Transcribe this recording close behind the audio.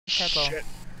Typo. Shit.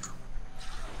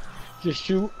 Just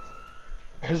shoot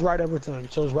his right every time.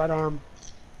 So his right arm.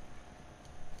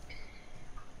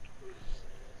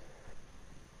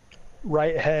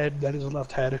 Right head, then his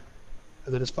left head.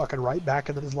 And then his fucking right back,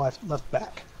 and then his left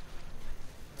back.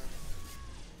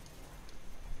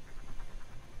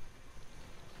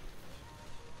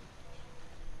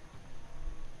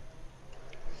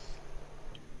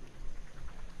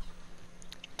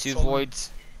 Two Solar.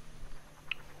 voids.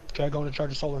 Okay, going to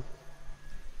charge of solar.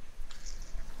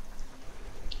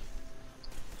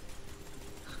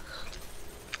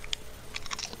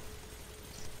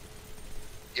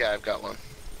 Yeah, I've got one.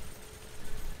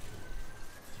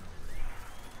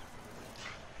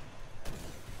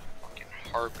 Fucking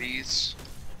harpies.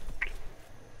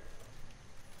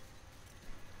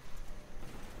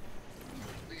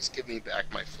 Please give me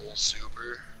back my full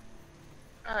super.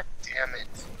 God damn it.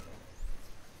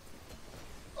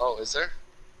 Oh, is there?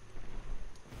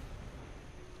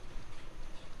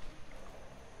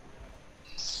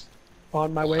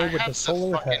 On my way I with have the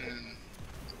solar head. fucking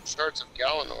shards of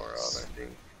Galanor on, I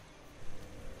think.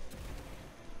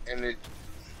 And it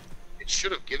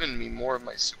should have given me more of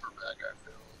my super bag, I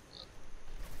feel.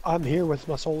 I'm here with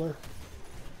my solar.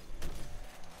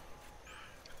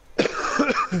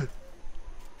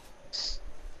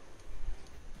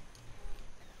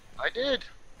 I did.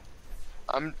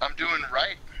 I'm doing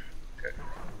right. Okay.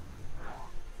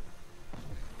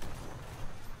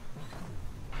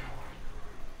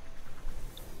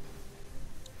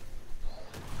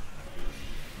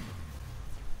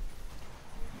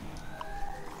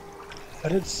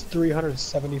 That did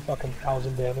 370 fucking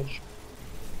thousand damage.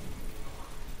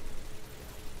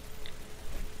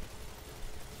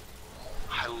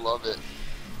 I love it.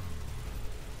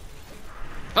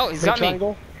 Oh, he's Big got me.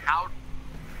 triangle. How?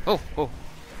 Oh, oh.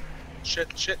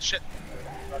 Shit, shit, shit.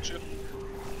 Got you.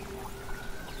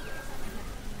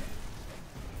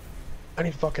 I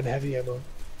need fucking heavy ammo.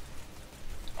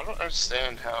 I don't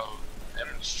understand how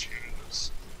damage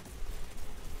changes.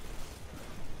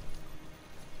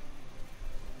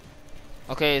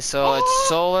 Okay, so it's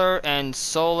solar and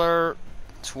solar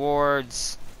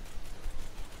towards.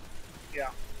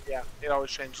 Yeah, it always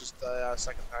changes the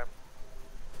second time.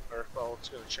 Or, well, it's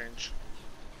gonna change.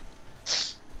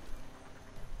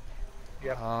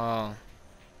 Yep. Oh.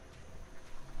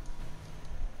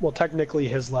 Well, technically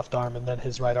his left arm and then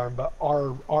his right arm, but our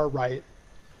right.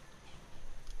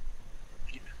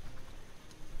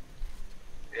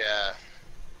 Yeah.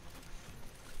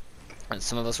 And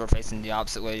some of us were facing the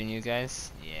opposite way than you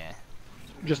guys. Yeah.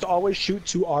 Just always shoot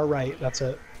to our right. That's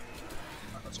it.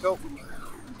 Let's go.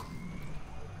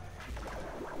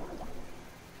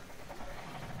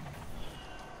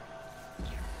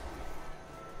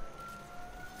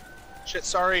 Shit,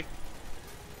 sorry.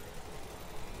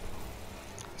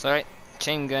 It's alright.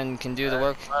 Chain gun can do the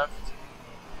work. Left.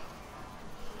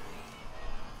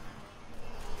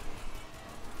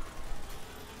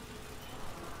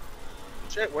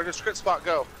 Shit, where does crit spot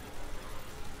go?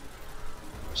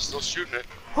 Still shooting it.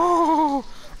 Right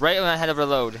when I had to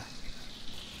reload.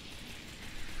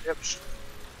 Yep.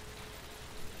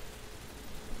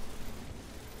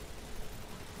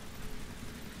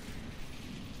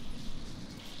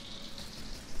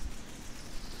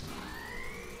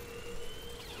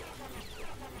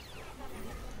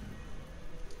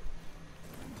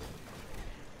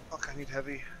 Fuck, I need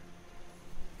heavy.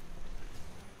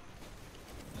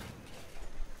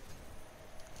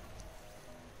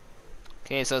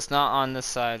 Okay, so it's not on this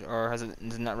side, or is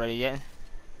it not ready yet?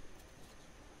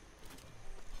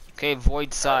 Okay, void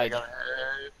I side. got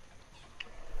it.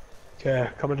 Okay,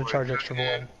 coming to charge extra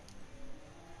void.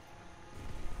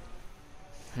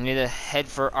 I need a head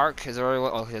for arc. Is there already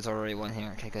one? Oh, there's already one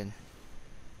here. Okay, good.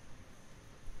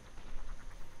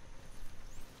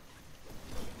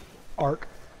 Arc.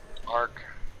 Arc.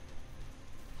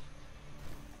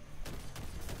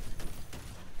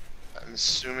 I'm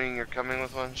assuming you're coming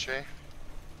with one, Shay?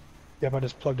 Yep, I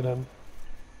just plugged it in.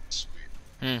 Sweet.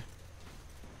 Hmm.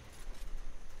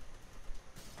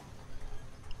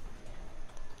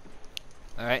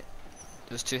 Alright.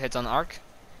 There's 2 hits on the arc.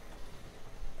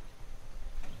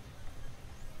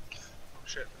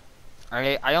 Shit.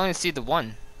 Alright, I only see the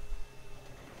one.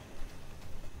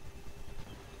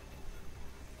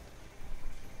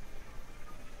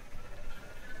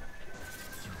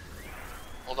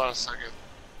 Hold on a second.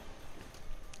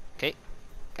 Okay.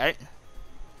 Got it.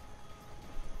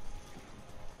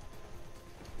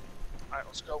 Alright,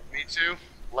 let's go. Me too.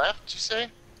 Left, you say?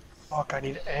 Fuck, I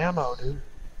need ammo, dude.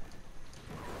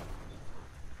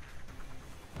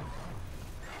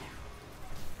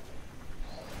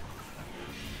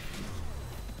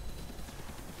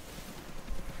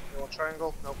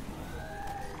 triangle. Nope.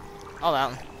 All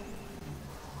out.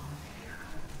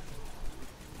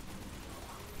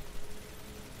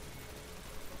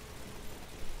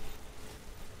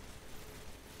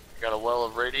 Got a well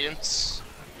of radiance.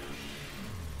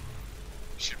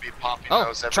 Should be popping Oh,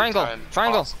 those every triangle, time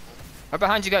triangle. possible. Right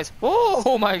behind you guys.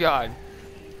 Oh my god.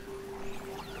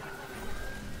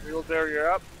 Real dare,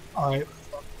 you're up. Alright,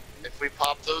 If we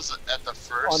pop those at the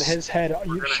first, on his head,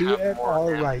 we're you gonna shoot have at more our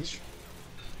damage. right.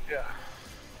 Yeah.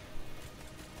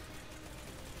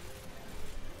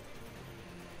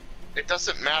 It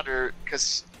doesn't matter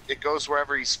because it goes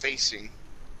wherever he's facing.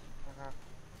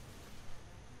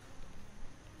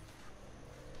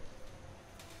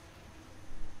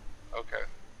 Okay.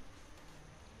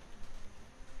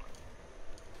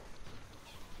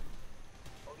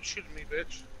 Oh, you shooting me,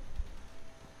 bitch.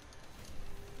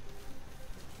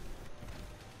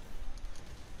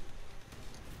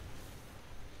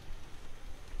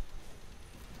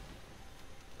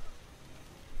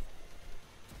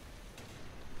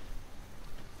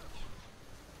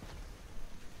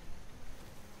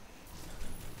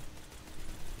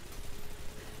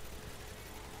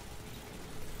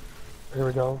 Here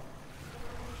we go.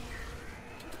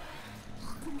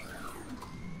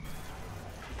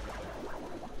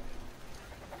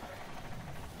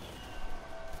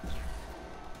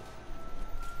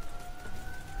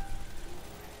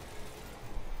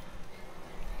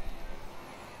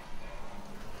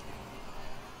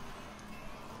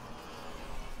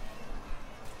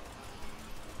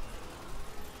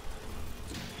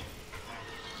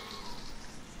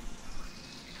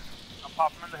 I'm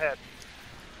popping in the head.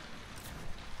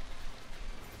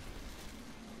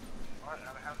 Alright,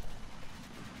 out of hand.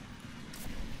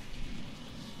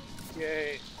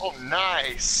 Yay. Oh,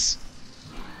 nice.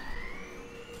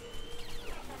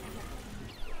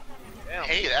 Damn.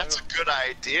 Hey, that's a good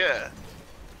idea.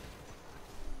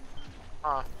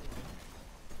 Huh.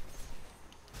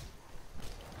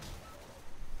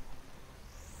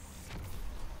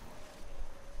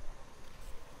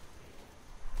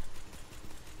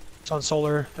 It's on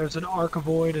solar. There's an arc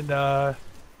void and I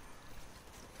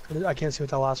can't see what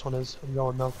that last one is. I'm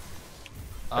going though.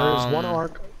 There's one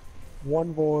arc,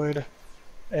 one void, and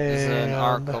There's an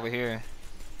arc over here.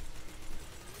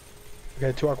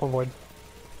 Okay, 2 arc, 1 void.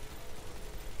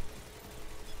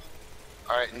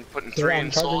 Alright, and putting So 3 I'm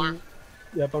in charging- solar.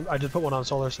 Yep, I just put 1 on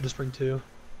solar, so just bring 2.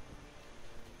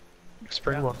 Just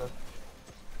bring 1 then.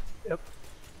 Yep.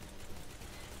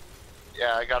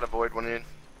 Yeah, I got a void one in.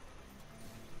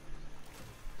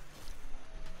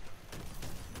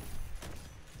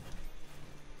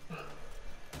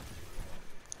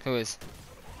 Who is?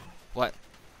 What?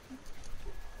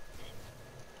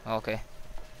 Oh, okay.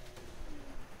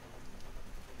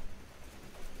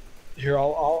 Here,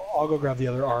 I'll go grab the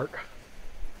other arc.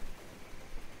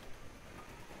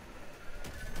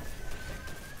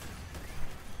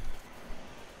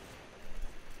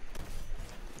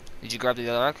 Did you grab the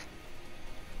other arc?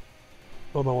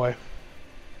 On my way.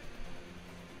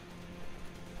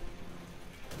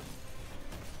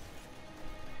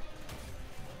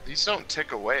 These don't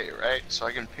tick away, right? So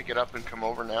I can pick it up and come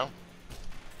over now?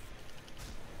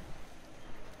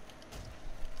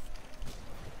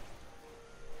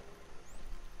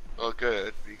 Well,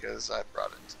 good, because I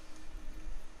brought it.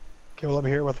 Okay, well, let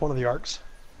me hear it with 1 of the arcs.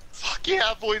 Fuck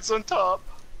yeah, void's on top!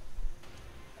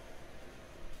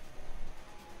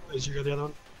 Is you got the other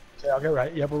one? Okay, I'll get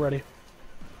right. Yep, we're ready.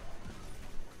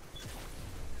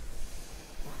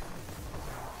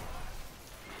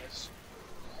 Nice.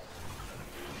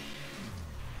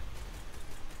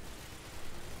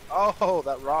 Oh,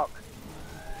 that rock.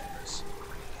 Nice.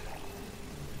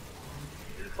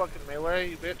 You fucking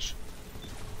melee, you bitch.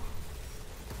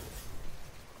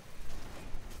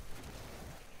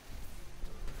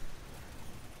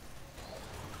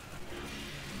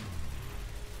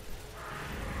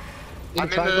 I'm in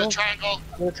the triangle!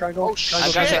 I'm in the triangle. Oh, shit.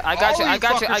 I got you. I got you. All I you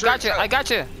got you. I fuckers got you. are- I got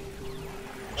you.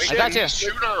 Wait, I got did we you.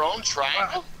 shoot our own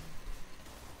triangle?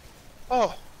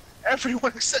 Oh,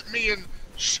 everyone except me and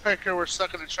Striker were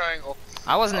stuck in a triangle.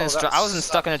 I wasn't Oh, in. that I wasn't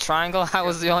stuck in a sucks. triangle. I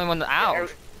was the only one out.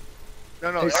 Every-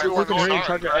 No, Hey, see if we everyone can hear going you on,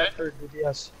 charge your right? after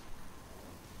DPS.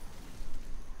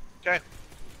 Okay.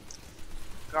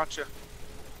 Gotcha.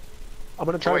 I'm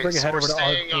gonna try to Wait, bring a so head we're over to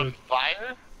staying arc. on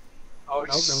fire? Oh,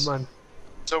 no, never mind.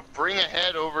 So bring a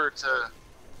head over to...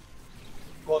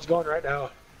 Well, it's going right now.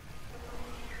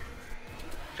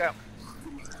 Okay.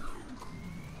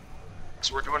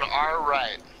 So we're doing our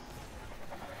right.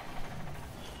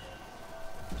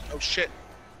 Oh shit.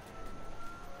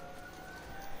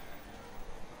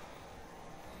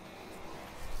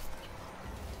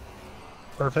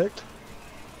 Perfect.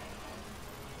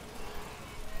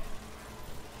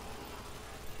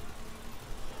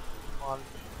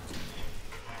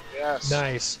 Yes.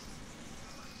 Nice.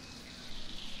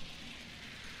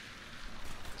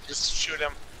 Just shoot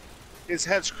him. His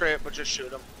head's crit, but just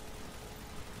shoot him.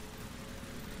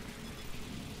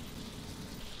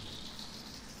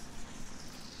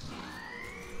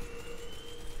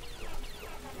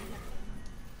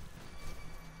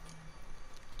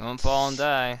 Don't fall and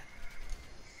die.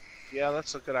 Yeah,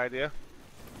 that's a good idea.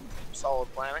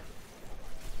 Solid planning.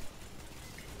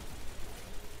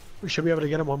 We should be able to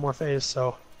get him one more phase,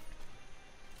 so.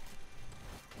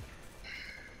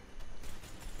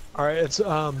 Alright, it's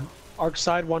arc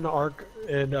side, one arc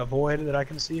in a void that I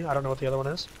can see. I don't know what the other one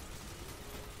is.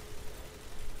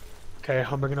 Okay,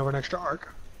 I'm bringing over an extra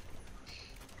arc.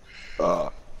 Good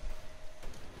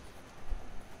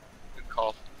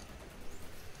call.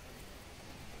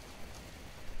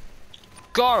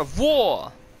 God of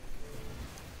War!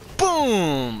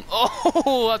 Boom!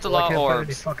 Oh, that's a Well, lot I of can't find any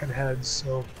orbs. fucking heads,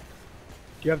 so.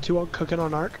 Do you have 2 cooking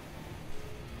on arc?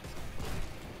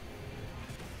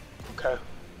 Okay.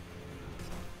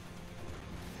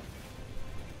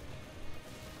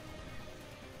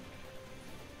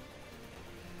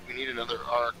 We need another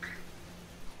arc.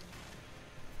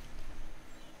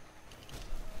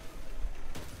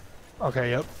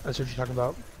 Okay, yep, that's what you're talking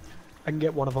about. I can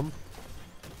get one of them.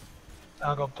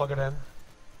 I'll go plug it in.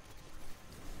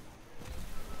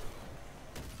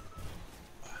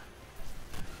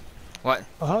 What?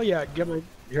 Oh hell yeah, get my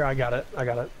here, I got it. I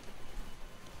got it.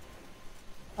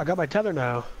 I got my tether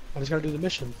now. I just gotta do the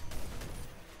mission.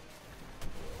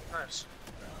 Nice.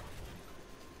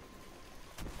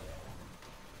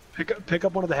 Pick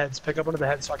up one of the heads. Pick up one of the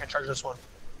heads so I can charge this one.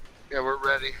 Yeah, we're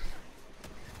ready.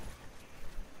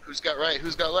 Who's got right?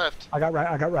 Who's got left? I got right,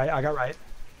 I got right, I got right.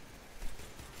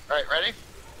 Alright, ready?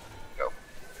 Go.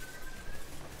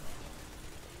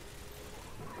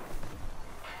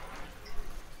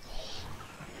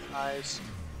 Nice.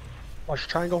 Watch the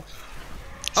triangle.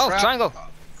 Oh, Trap. triangle!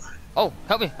 Oh,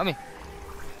 help me, help me.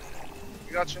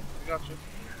 We got you. We got you.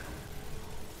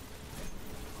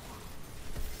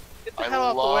 Get the I hell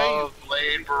out the way, you love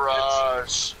Blade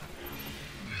Barrage.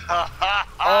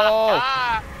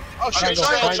 Oh! Oh shit!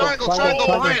 Triangle, Triangle!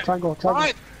 Behind! triangle.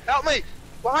 Behind! Help me!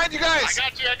 Behind you guys! I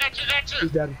got you, I got you, I got you!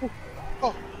 He's dead.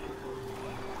 Oh,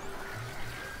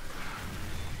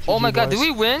 Oh my GG, god, did boys.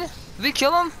 we win? Did we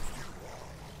kill him?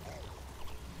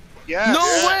 yeah.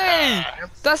 No way!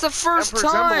 That's the first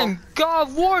Emperor's time! Emblem. God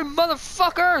of War,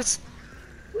 motherfuckers!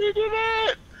 We did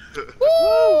it! Woo!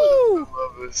 I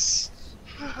love this.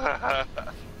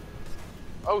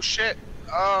 Oh shit.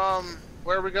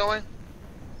 Where are we going?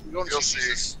 We going to You'll see see.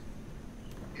 Jesus?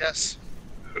 Yes.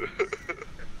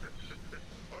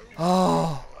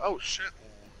 Oh, Oh shit.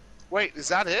 Wait, is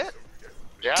that it?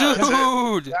 Yeah, that's it.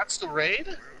 dude! That's the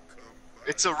raid?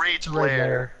 It's a rage Right player.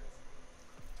 there.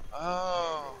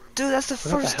 Oh. Dude, that's the What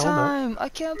about the first helmet? time! I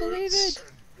can't believe it!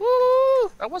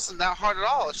 Woo! That wasn't that hard at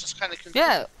all. It's just kind of confusing.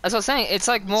 Yeah, that's what I'm saying. It's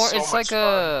like more. So It's much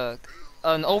like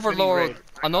an overlord,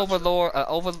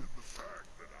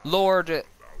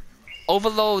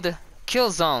 overload kill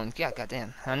zone. Yeah,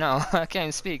 goddamn. I know. I can't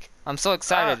even speak. I'm so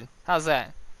excited. How's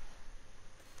that?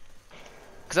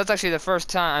 Cause that's actually the first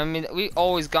time. I mean, we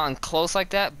always gotten close like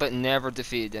that, but never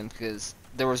defeated them because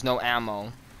there was no ammo.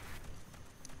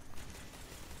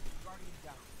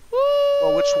 Woo!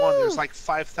 Well, which one? There's like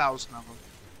 5,000 of them.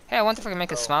 Hey, I wonder if I can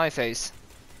make a smiley face.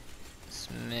 Let's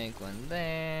make one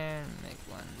there, make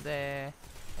one there,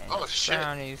 and Oh, a shit.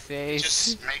 frowny It face.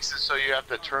 just makes it so you have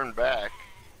to turn back.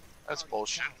 That's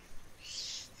bullshit.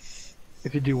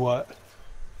 If you do what?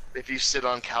 If you sit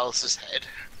on Callus's head.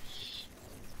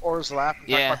 Or his lap. In fact,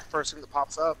 Yeah. like the first thing that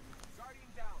pops up.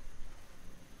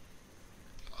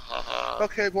 Uh,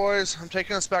 Okay, boys. I'm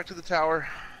taking us back to the tower.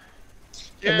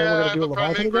 And then we're gonna do a the Prime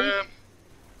Leviathan again? Engram.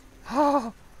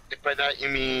 Oh, If by that you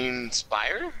mean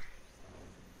Spire?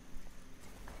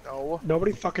 No.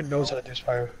 Nobody fucking knows how to do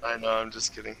Spire. I know, I'm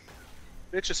just kidding.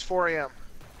 Bitch, it's 4 a.m.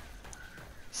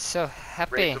 so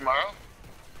happy. Raid tomorrow?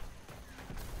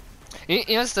 You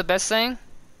know what's the best thing?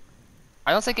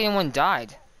 I don't think anyone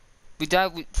died. We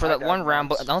died for I that died one round,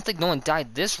 but I once. don't think no one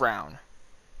died this round.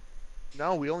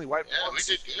 No, we only wiped Yeah, we once.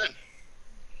 did good.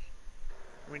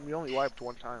 I mean, we only wiped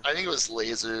one time. I think it was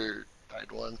Laser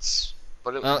died once.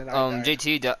 But it Well, And I died.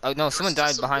 JT died. Oh, no, someone died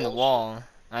just a behind the bullshit. wall.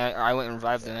 I went and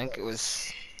revived them. I think it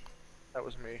was That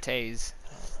was me. Taze.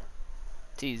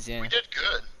 Tease, yeah. we did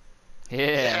good. Yeah,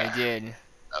 Yeah. we did.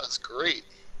 That was great.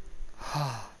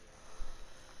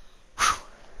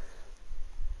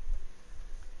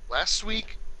 Last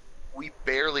week, we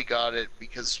barely got it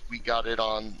because we got it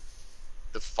on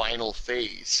the final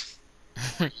phase.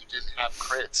 You didn't have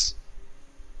crits.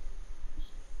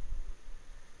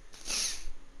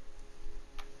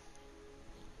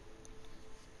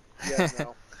 Yeah,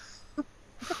 no.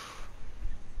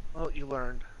 Well, you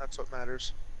learned. That's what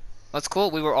matters. That's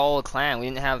cool. We were all a clan. We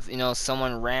didn't have, you know,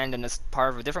 someone random that's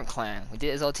part of a different clan. We did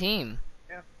it as a team.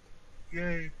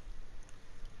 Yay.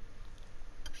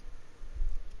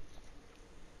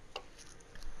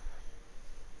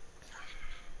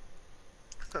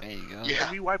 There you go. Yeah.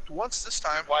 And we wiped once this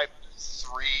time. Wiped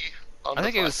 3 on I the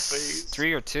think it final was phase.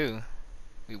 3 or 2.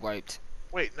 We wiped.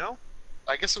 Wait, no?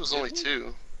 I guess it was only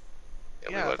 2. Yeah,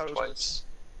 we I wiped thought it was only twice.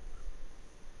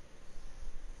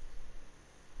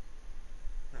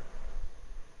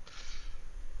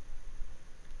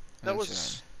 That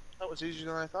Oh, was easier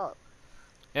than I thought.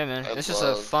 Yeah, man. I It's just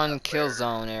a love fun that kill lair.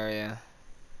 zone area.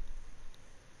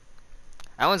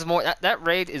 That one's more. That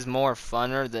raid is more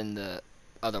funner than the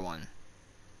other one.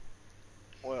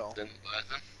 Well, Then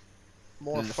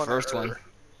more Than the fun. first one.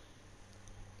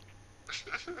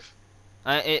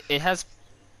 It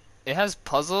has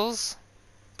puzzles,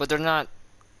 but they're not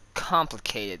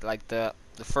complicated like the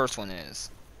first one is.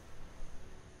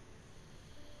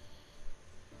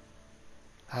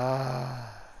 Ah.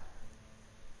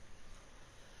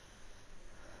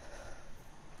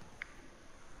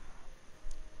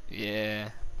 Yeah.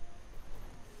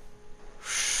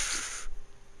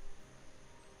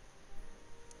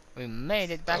 We made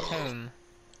it back home.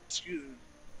 Excuse me.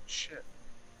 Shit.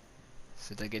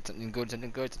 So they get something good,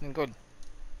 something good, something good.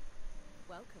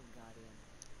 Welcome, Guardian.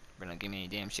 But don't give me any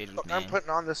damn shit, Look, man. I'm putting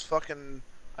on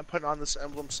this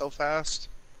emblem so fast.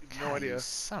 You have no God, you idea.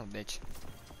 son of a bitch.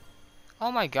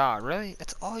 Oh my god, really?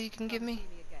 That's all you can give Come me?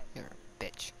 see again. You're a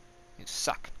bitch. You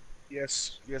suck.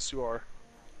 Yes, yes, you are.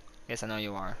 Yes, I know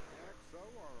you are.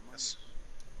 Yes.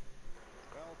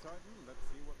 Well, Titan, let's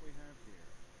see what we have here.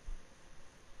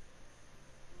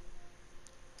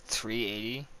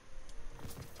 380?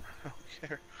 I don't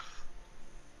care.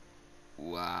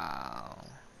 Wow.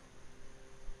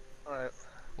 Alright.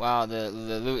 Wow, the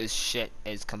loot is shit.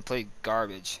 It's complete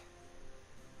garbage.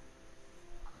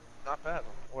 Not bad.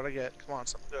 What'd I get? Come on,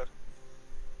 something good.